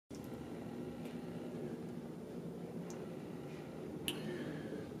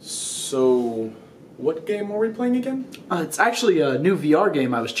So, what game are we playing again? It's actually a new VR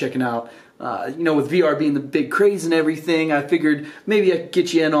game I was checking out. You know, with VR being the big craze and everything, I figured maybe I could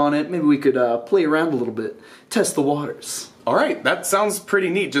get you in on it. Maybe we could play around a little bit, test the waters. Alright, that sounds pretty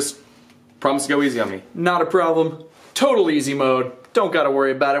neat. Just promise to go easy on me. Not a problem. Total easy mode. Don't gotta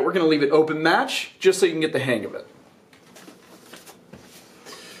worry about it. We're gonna leave it open match, just so you can get the hang of it.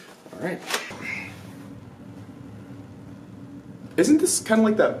 Alright. Isn't this kind of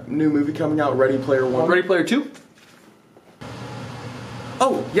like that new movie coming out, Ready Player One? Ready Player 2?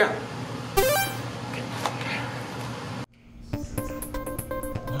 Oh, yeah.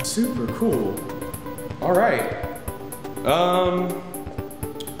 Oh, super cool. Alright.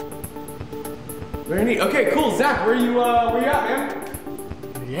 Very neat. Okay, cool. Zach, where you at, man?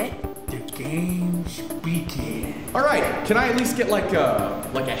 Let the games begin. Alright, can I at least get like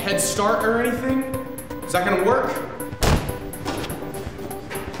a head start or anything? Is that gonna work?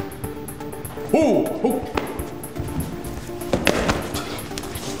 Ooh! Ooh.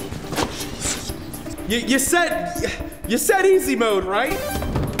 You said easy mode, right?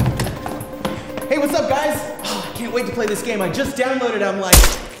 Hey, what's up, guys? Oh, I can't wait to play this game. I just downloaded it. I'm like...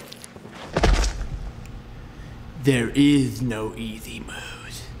 There is no easy mode.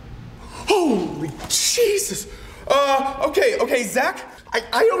 Holy Jesus! Okay, Zach,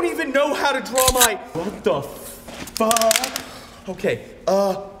 I don't even know how to draw my... What the fuck? Okay,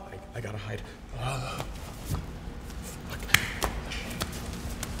 I gotta hide.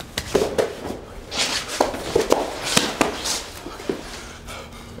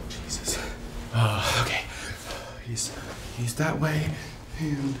 Jesus. Okay. He's that way,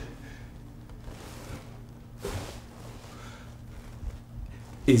 and...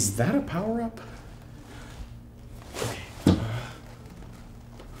 Is that a power-up?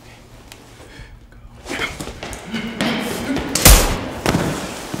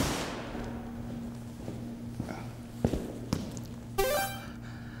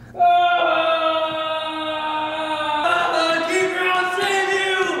 Kiefer, I'll save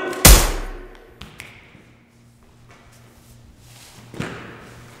you!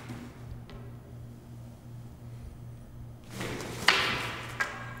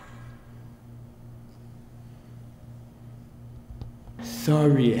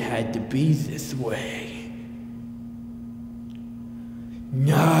 Sorry it had to be this way.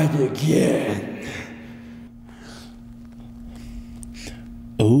 Not again.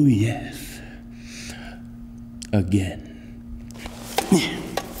 Oh yes. Again.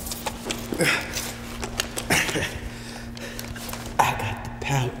 I got the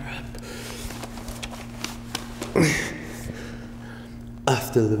power up.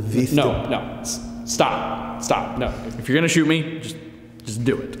 Hasta la vista. No. Stop. No. If you're gonna shoot me, just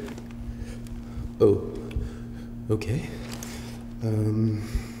do it. Oh, okay.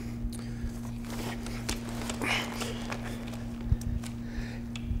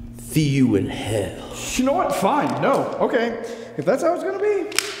 See you in hell. You know what? Fine. No. Okay. If that's how it's gonna be.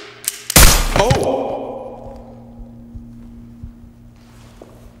 Oh!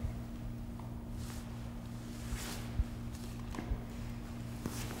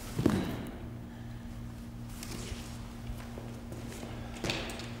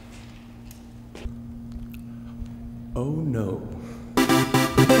 Oh no.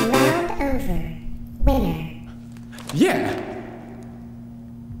 Round over. Winner. Yeah!